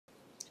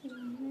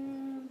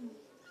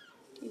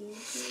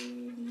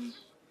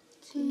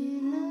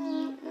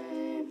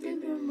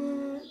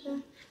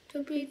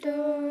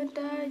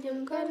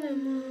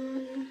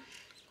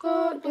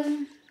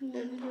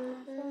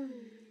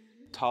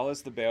Tall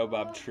as the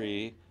Baobab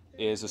Tree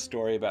is a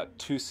story about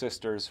two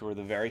sisters who were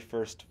the very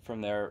first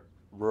from their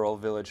rural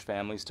village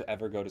families to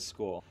ever go to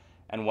school.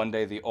 And one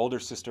day the older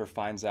sister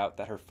finds out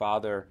that her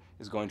father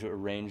is going to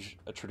arrange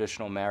a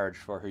traditional marriage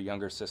for her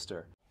younger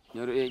sister.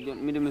 So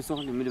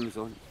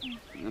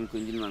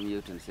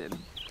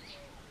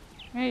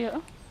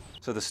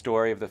the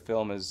story of the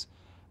film is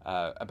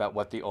about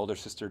what the older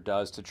sister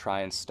does to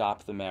try and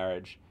stop the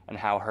marriage and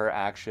how her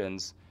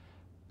actions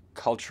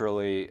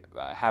culturally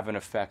have an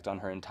effect on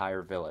her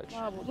entire village.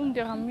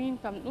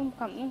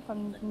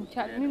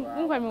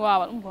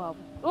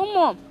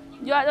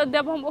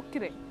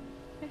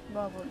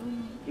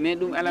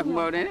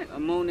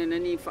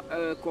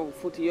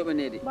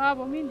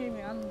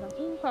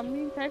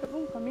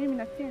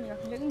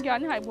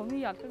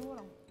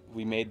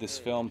 We made this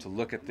film to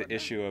look at the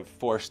issue of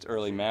forced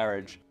early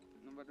marriage.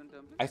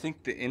 I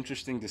think the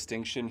interesting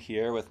distinction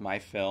here with my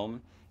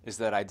film is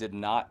that I did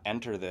not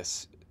enter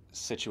this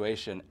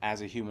situation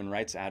as a human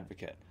rights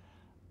advocate.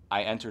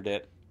 I entered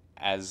it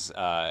as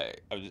a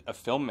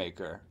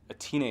filmmaker, a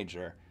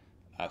teenager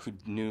who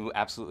knew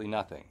absolutely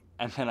nothing.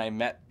 And then I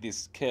met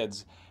these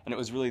kids, and it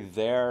was really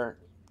their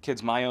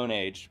kids my own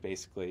age,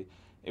 basically.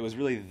 It was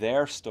really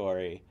their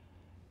story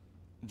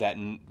that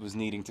was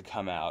needing to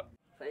come out.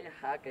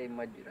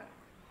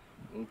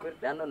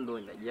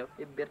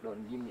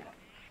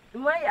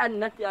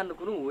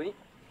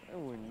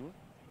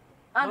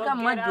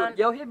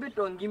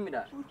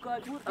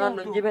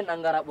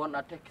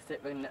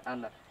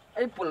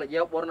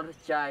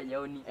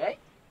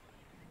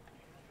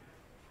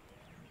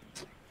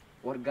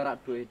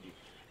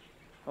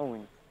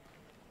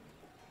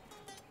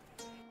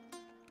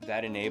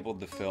 That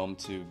enabled the film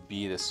to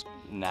be this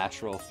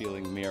natural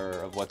feeling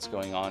mirror of what's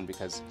going on,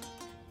 because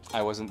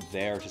I wasn't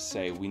there to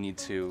say we need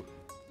to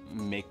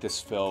make this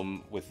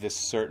film with this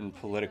certain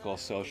political,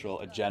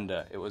 social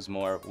agenda. It was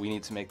more, we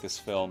need to make this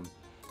film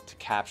to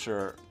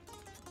capture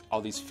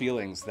all these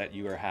feelings that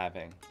you are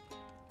having.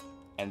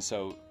 And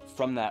so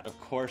from that, of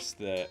course,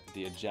 the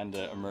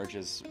agenda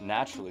emerges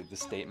naturally, the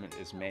statement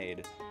is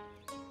made,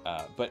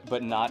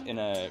 but not in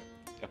a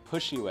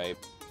pushy way.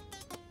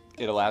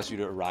 It allows you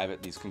to arrive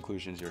at these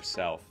conclusions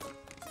yourself.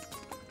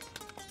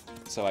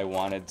 So I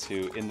wanted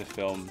to, in the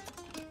film,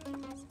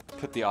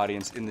 put the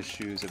audience in the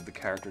shoes of the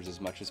characters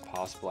as much as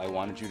possible. I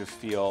wanted you to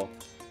feel,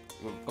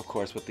 of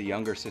course, what the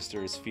younger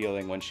sister is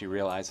feeling when she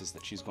realizes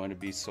that she's going to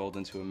be sold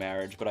into a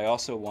marriage, but I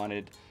also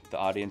wanted the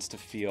audience to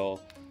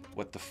feel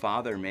what the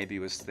father maybe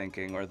was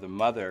thinking, or the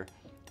mother,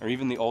 or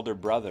even the older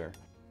brother.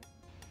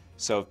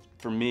 So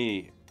for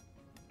me,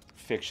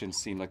 fiction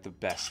seemed like the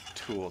best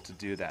tool to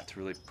do that, to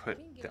really put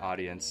the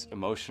audience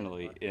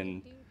emotionally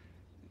in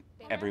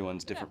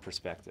everyone's different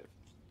perspective.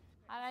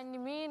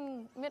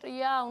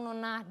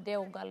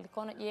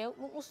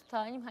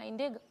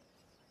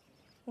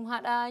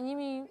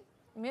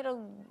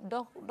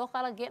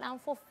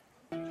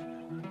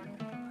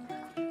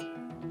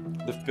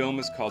 The film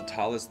is called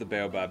Tall as the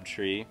Baobab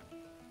Tree.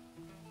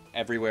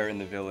 Everywhere in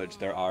the village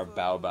there are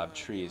baobab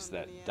trees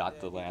that dot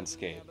the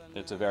landscape.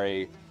 It's a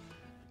very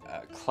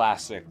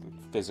classic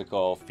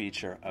physical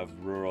feature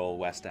of rural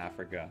West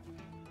Africa.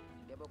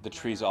 The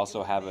trees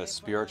also have a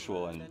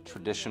spiritual and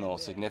traditional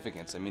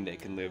significance. I mean, they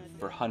can live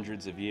for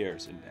hundreds of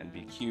years and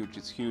be huge.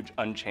 It's huge,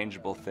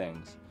 unchangeable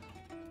things.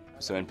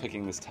 So in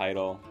picking this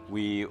title,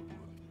 we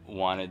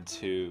wanted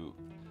to,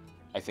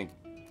 I think,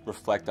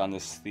 reflect on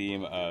this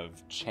theme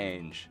of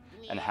change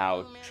and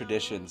how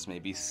traditions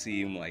maybe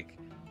seem like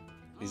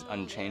these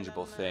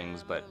unchangeable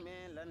things, but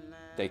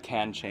they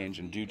can change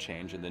and do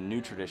change, and the new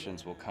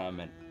traditions will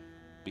come and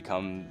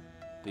become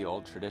the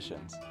old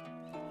traditions.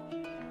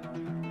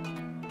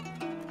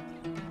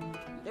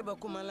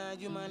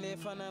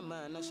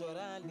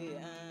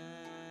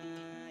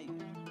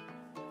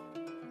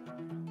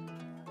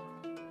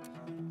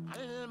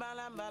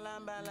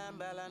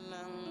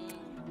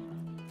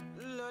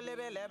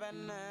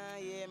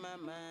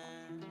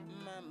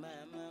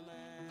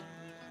 Mama.